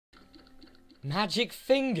Magic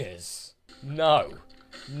fingers? No.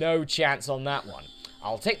 No chance on that one.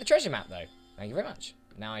 I'll take the treasure map, though. Thank you very much.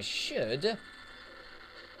 Now I should...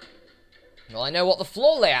 Well, I know what the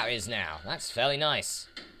floor layout is now. That's fairly nice.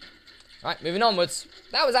 Right, moving onwards.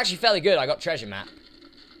 That was actually fairly good. I got treasure map.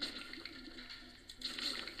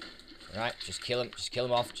 Right, just kill him. Just kill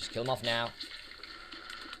him off. Just kill him off now.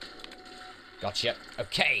 Gotcha.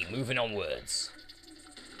 Okay, moving onwards.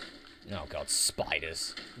 Oh, God,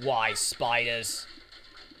 spiders. Why spiders?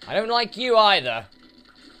 I don't like you either.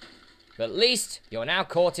 But at least you're now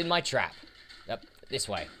caught in my trap. Up, this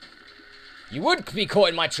way. You would be caught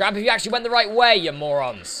in my trap if you actually went the right way, you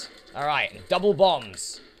morons. Alright, double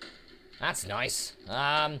bombs. That's nice.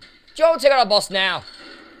 Joe, take out our boss now.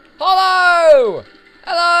 Hello!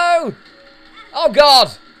 Hello! Oh,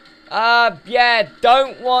 God! Yeah,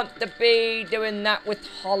 don't want to be doing that with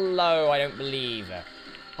Hollow, I don't believe.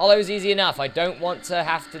 Hollow's easy enough. I don't want to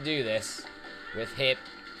have to do this with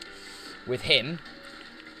him.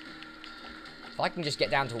 If I can just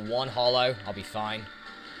get down to one Hollow, I'll be fine.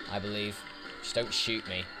 I believe. Just don't shoot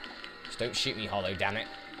me. Just don't shoot me, Hollow, damn it.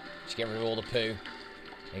 Just get rid of all the poo.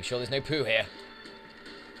 Make sure there's no poo here.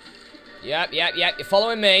 Yep. You're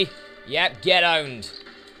following me. Yep, get owned.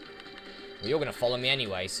 Well, you're going to follow me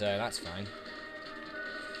anyway, so that's fine.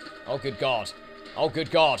 Oh, good God. Oh,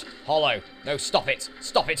 good God. Hollow. No, stop it.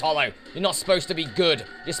 Stop it, Hollow. You're not supposed to be good.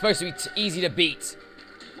 You're supposed to be easy to beat.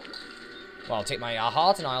 Well, I'll take my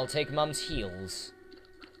heart and I'll take Mum's heels.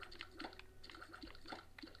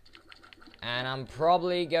 And I'm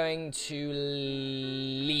probably going to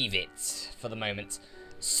leave it for the moment.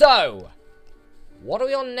 So, what are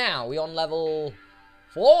we on now? Are we on level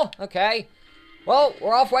 4? Okay. Well,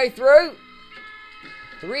 we're halfway through.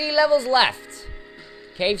 3 levels left.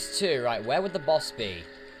 Caves 2. Right, where would the boss be?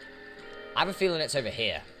 I have a feeling it's over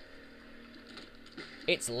here.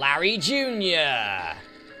 It's Larry Jr.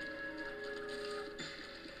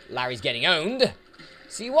 Larry's getting owned.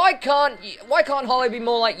 See, why can't Hollow be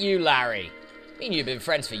more like you, Larry? Me and you have been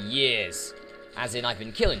friends for years. As in, I've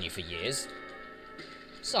been killing you for years.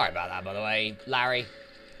 Sorry about that, by the way, Larry.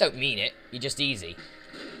 Don't mean it. You're just easy.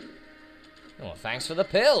 Oh, thanks for the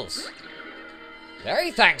pills.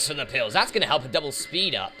 Very thanks for the pills. That's going to help a double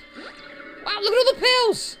speed up. Wow, look at all the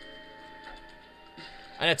pills.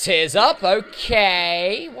 And a tears up.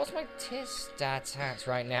 Okay. What's my tear stats at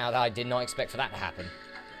right now that I did not expect for that to happen?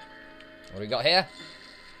 What do we got here?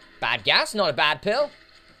 Bad gas, not a bad pill.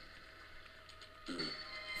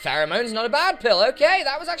 Pheromones, not a bad pill. Okay,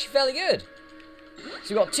 that was actually fairly good.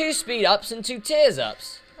 So we've got 2 speed ups and 2 tears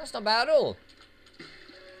ups. That's not bad at all.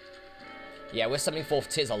 Yeah, we're summoning forth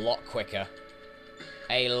tears a lot quicker.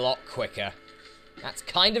 A lot quicker. That's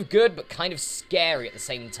kind of good, but kind of scary at the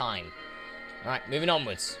same time. Alright, moving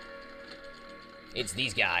onwards. It's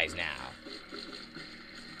these guys now.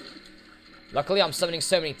 Luckily, I'm summoning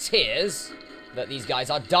so many tears that these guys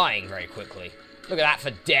are dying very quickly. Look at that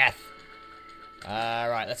for death.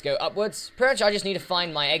 Right, let's go upwards. Pretty much I just need to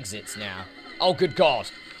find my exits now. Oh, good God.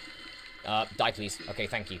 Die, please. Okay,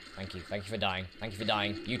 thank you. Thank you. Thank you for dying. Thank you for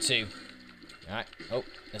dying. You too. Alright. Oh,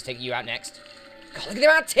 let's take you out next. God, look at the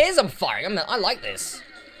amount of tears I'm firing. I like this.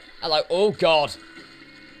 Oh, God.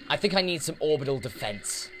 I think I need some orbital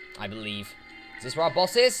defense, I believe. Is this where our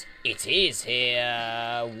boss is? It is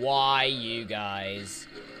here. Why, you guys?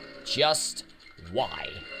 Just why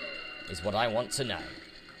is what I want to know.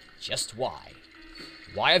 Just why.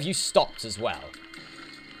 Why have you stopped as well?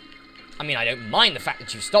 I mean, I don't mind the fact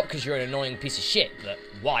that you've stopped because you're an annoying piece of shit, but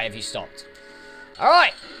why have you stopped?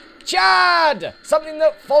 Alright, Chad! Something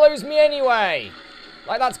that follows me anyway.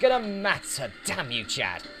 Like that's gonna matter. Damn you,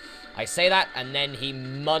 Chad. I say that, and then he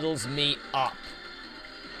muddles me up.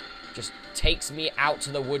 Just takes me out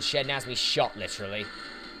to the woodshed and has me shot, literally.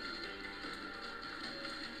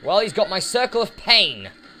 Well, he's got my circle of pain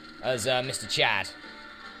as Mr. Chad.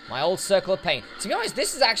 My old circle of pain. To be honest,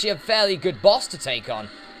 this is actually a fairly good boss to take on,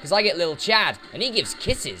 because I get little Chad, and he gives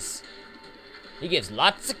kisses. He gives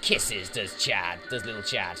lots of kisses, does little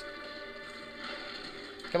Chad.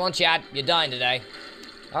 Come on, Chad, you're dying today.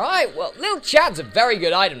 Alright, well, little Chad's a very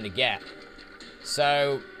good item to get.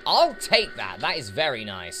 So, I'll take that. That is very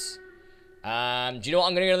nice. Do you know what?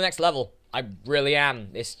 I'm going to go to the next level. I really am.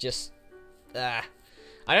 It's just... I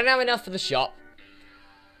don't have enough for the shop.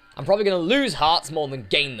 I'm probably going to lose hearts more than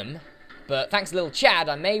gain them. But thanks to little Chad,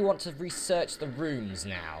 I may want to research the rooms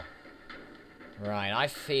now. Right, I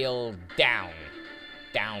feel down.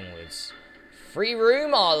 Downwards. Free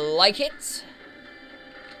room, I like it.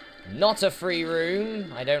 Not a free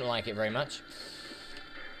room. I don't like it very much.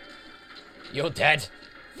 You're dead.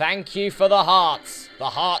 Thank you for the hearts.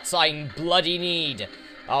 The hearts I bloody need.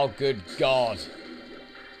 Oh, good God.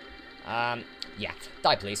 Yeah.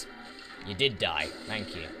 Die, please. You did die.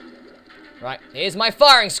 Thank you. Right. Here's my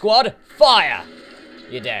firing squad. Fire!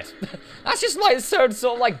 You're dead. That's just my sort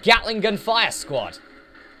of like Gatling gun fire squad.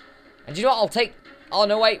 And do you know what? I'll take... Oh,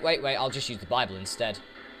 no, wait. I'll just use the Bible instead.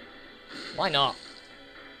 Why not?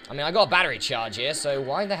 I mean, I got a battery charge here, so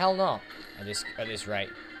why the hell not? At this rate.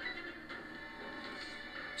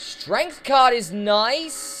 Strength card is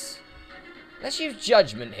nice. Let's use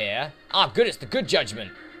judgment here. Ah, good. It's the good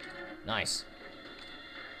judgment. Nice.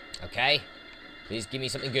 Okay. Please give me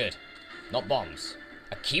something good. Not bombs.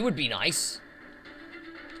 A key would be nice.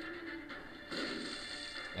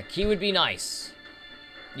 A key would be nice.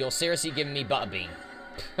 You're seriously giving me Butterbean.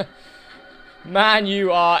 Man,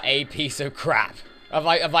 you are a piece of crap. Have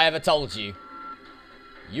I ever told you?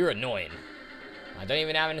 You're annoying. I don't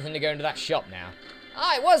even have anything to go into that shop now.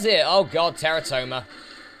 Ah, it was it. Oh, God, Teratoma.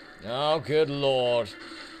 Oh, good Lord.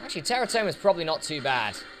 Actually, Teratoma's probably not too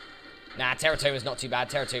bad. Nah, Teratoma's not too bad.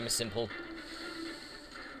 Teratoma's simple.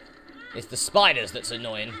 It's the spiders that's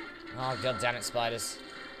annoying. Oh, God damn it, spiders.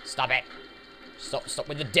 Stop it. Stop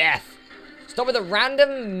with the death. Stop with the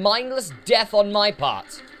random, mindless death on my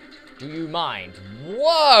part. Do you mind?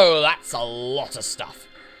 Whoa, that's a lot of stuff.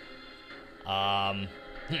 Well,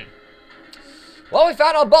 we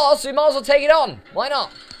found our boss, so we might as well take it on. Why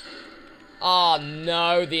not? Oh,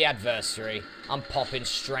 no, the adversary. I'm popping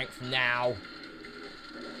strength now.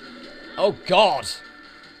 Oh, God.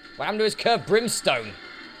 What happened to his curved brimstone?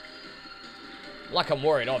 Like I'm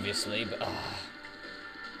worried, obviously, but...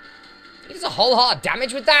 He does a whole heart of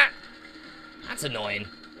damage with that? That's annoying.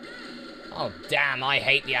 Oh, damn, I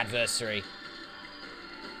hate the adversary.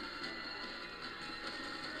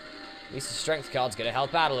 At least the strength card's going to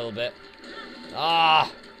help out a little bit. Ah!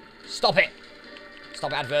 Stop it!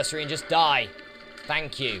 Stop adversary and just die.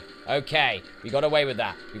 Thank you. Okay, we got away with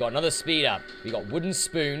that. We got another speed up. We got wooden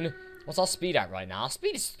spoon. What's our speed at right now? Our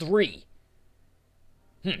speed is 3.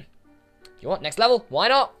 You want next level? Why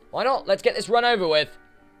not? Why not? Let's get this run over with.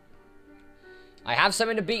 I have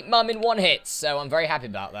something to beat Mum in 1 hit, so I'm very happy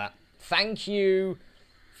about that. Thank you.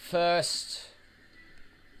 First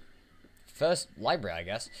library, I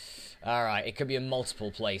guess. Alright, it could be in multiple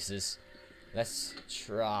places. Let's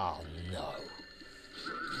try... Oh, no.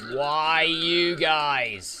 Why, you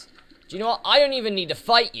guys? Do you know what? I don't even need to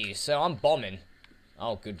fight you, so I'm bombing.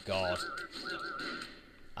 Oh, good God.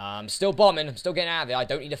 I'm still bombing. I'm still getting out of there. I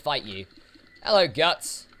don't need to fight you. Hello,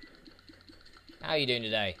 Guts. How are you doing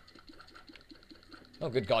today? Oh,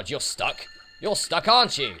 good God, you're stuck. You're stuck,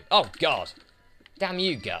 aren't you? Oh, God. Damn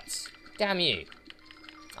you, Guts. Damn you.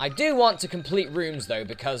 I do want to complete rooms, though,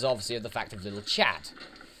 because, obviously, of the fact of little Chad.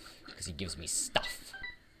 Because he gives me stuff.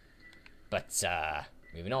 But,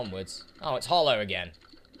 moving onwards. Oh, it's hollow again.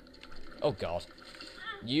 Oh, God.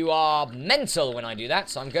 You are mental when I do that,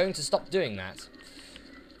 so I'm going to stop doing that.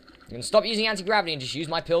 I'm going to stop using anti-gravity and just use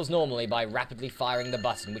my pills normally by rapidly firing the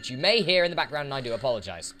button, which you may hear in the background, and I do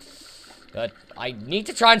apologize. But I need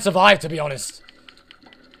to try and survive, to be honest.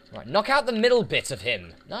 Right, knock out the middle bit of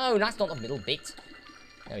him. No, that's not the middle bit.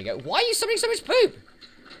 There we go. Why are you summoning so much poop?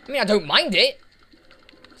 I mean, I don't mind it.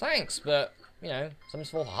 Thanks, but, you know, something's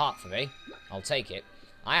for heart for me. I'll take it.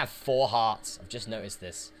 I have 4 hearts. I've just noticed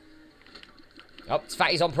this. Oh, it's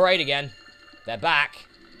fatties on parade again. They're back.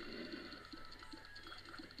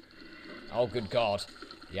 Oh, good God.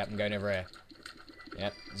 Yep, I'm going over here.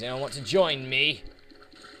 Yep. Does anyone want to join me?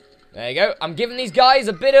 There you go. I'm giving these guys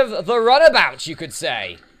a bit of the runabout, you could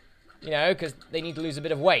say. You know, because they need to lose a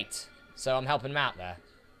bit of weight. So I'm helping them out there.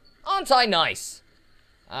 Aren't I nice?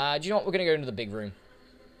 Do you know what? We're going to go into the big room.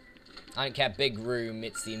 I don't care, big room.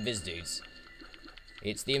 It's the Invis dudes.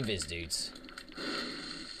 It's the Invis dudes.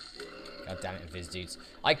 God damn it, Invis dudes.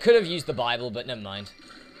 I could have used the Bible, but never mind.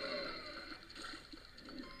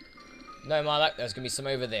 No, my luck. There's going to be some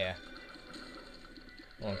over there.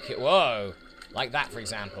 Okay. Whoa. Like that, for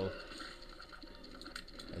example.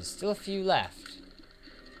 There's still a few left.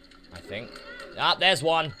 I think. Ah, there's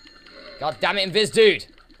one. God damn it, Invis dude.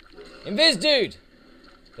 Invis dude.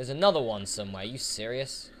 There's another one somewhere. Are you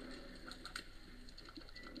serious?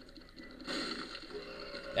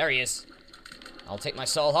 There he is. I'll take my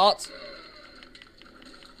soul heart.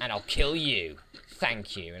 And I'll kill you.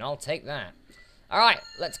 Thank you. And I'll take that. Alright,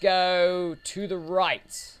 let's go to the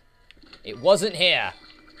right. It wasn't here.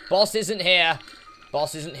 Boss isn't here.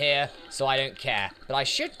 Boss isn't here, so I don't care. But I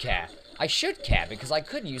should care. I should care, because I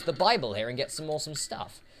could use the Bible here and get some awesome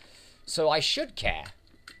stuff. So I should care.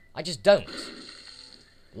 I just don't.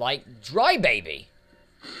 Like Dry Baby.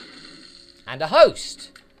 And a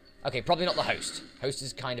host. Okay, probably not the host. Host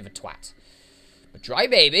is kind of a twat. But Dry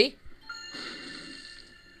Baby.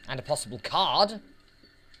 And a possible card.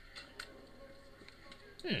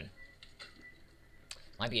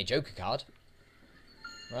 Might be a Joker card.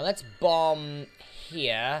 Well, let's bomb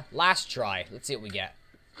here. Last try. Let's see what we get.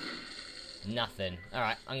 Nothing.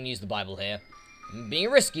 Alright, I'm going to use the Bible here. I'm being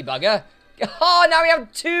a risky bugger. Oh, now we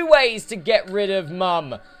have 2 ways to get rid of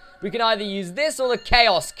Mum. We can either use this or the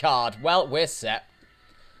Chaos card. Well, we're set.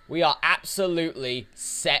 We are absolutely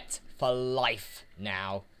set for life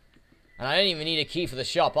now. And I don't even need a key for the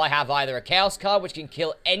shop. I have either a Chaos card, which can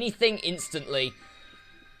kill anything instantly,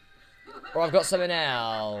 or I've got something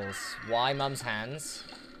else. Why Mum's hands?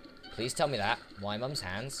 Please tell me that. Why Mum's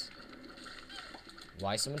hands?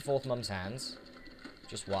 Why summon forth Mum's hands?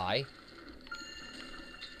 Just why?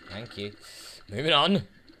 Thank you. Moving on.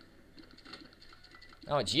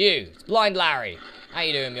 Oh, it's you. It's Blind Larry. How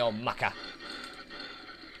you doing, you old mucker?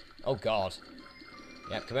 Oh, God.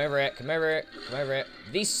 Yep, come over it. Come over it. Come over it.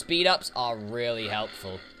 These speed-ups are really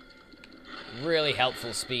helpful. Really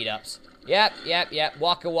helpful speed-ups. Yep, yep, yep.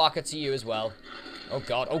 Waka waka to you as well. Oh,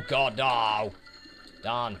 God. Oh, God. No.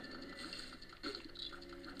 Darn.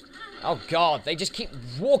 Oh, God. They just keep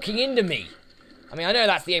walking into me. I mean, I know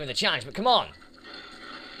that's the aim of the challenge, but come on.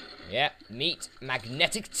 Yep. Meet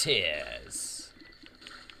magnetic tears.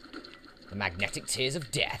 The magnetic tears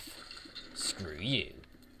of death. Screw you.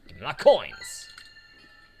 Give me my coins.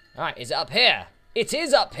 Alright, is it up here? It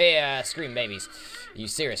is up here, Scream Babies. Are you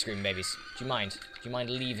serious, Scream Babies? Do you mind? Do you mind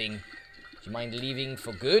leaving? Do you mind leaving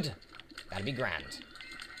for good? That'd be grand.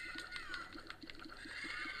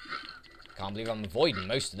 Can't believe I'm avoiding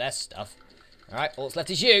most of their stuff. Alright, all that's left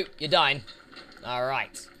is you. You're dying.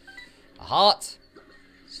 Alright. A heart.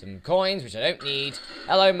 Some coins, which I don't need.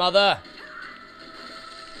 Hello, Mother.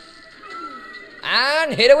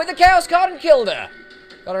 And hit her with the Chaos card and killed her.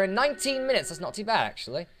 Got her in 19 minutes. That's not too bad,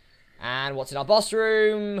 actually. And what's in our boss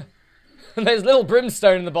room? There's little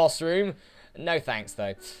brimstone in the boss room. No thanks,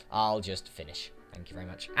 though. I'll just finish. Thank you very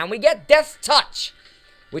much. And we get Death's Touch,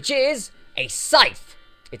 which is a scythe.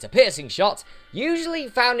 It's a piercing shot, usually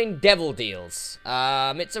found in devil deals.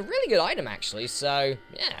 It's a really good item, actually, so,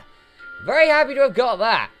 yeah. Very happy to have got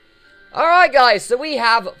that. Alright, guys, so we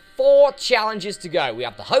have 4 challenges to go. We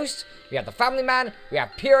have the Host, we have the Family Man, we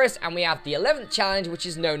have Purist, and we have the 11th challenge, which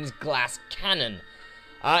is known as Glass Cannon.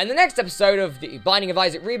 In the next episode of the Binding of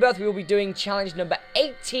Isaac Rebirth, we will be doing challenge number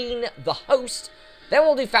 18, the Host. Then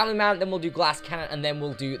we'll do Family Man, then we'll do Glass Cannon, and then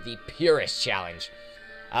we'll do the Purist challenge.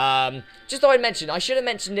 Just thought I'd mention, I should have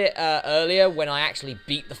mentioned it earlier when I actually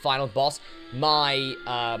beat the final boss. My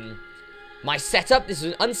setup, this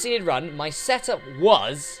is an unseeded run, my setup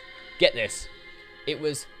was, get this, it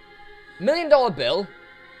was $1 Million Bill.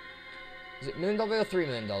 Is it $1 Million Bill or $3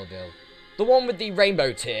 Million Bill? The one with the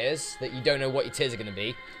rainbow tears, that you don't know what your tears are going to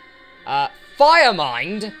be.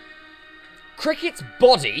 Firemind, Cricket's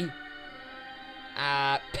Body,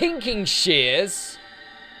 Pinking Shears.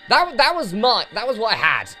 That was what I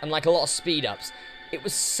had, and like a lot of speed ups. It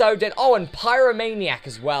was so dead. Oh, and Pyromaniac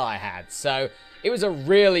as well I had. So it was a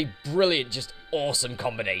really brilliant, just awesome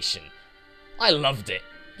combination. I loved it.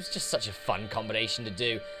 It was just such a fun combination to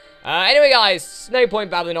do. Anyway, guys, no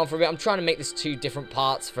point babbling on for a bit. I'm trying to make this 2 different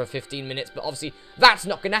parts for 15 minutes, but obviously that's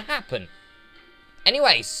not going to happen.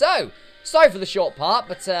 Anyway, so, sorry for the short part,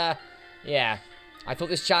 but, yeah. I thought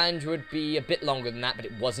this challenge would be a bit longer than that, but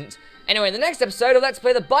it wasn't. Anyway, in the next episode of Let's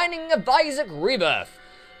Play The Binding of Isaac Rebirth,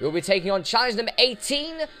 we'll be taking on challenge number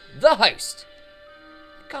 18, the Host.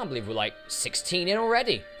 I can't believe we're like 16 in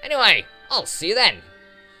already. Anyway, I'll see you then.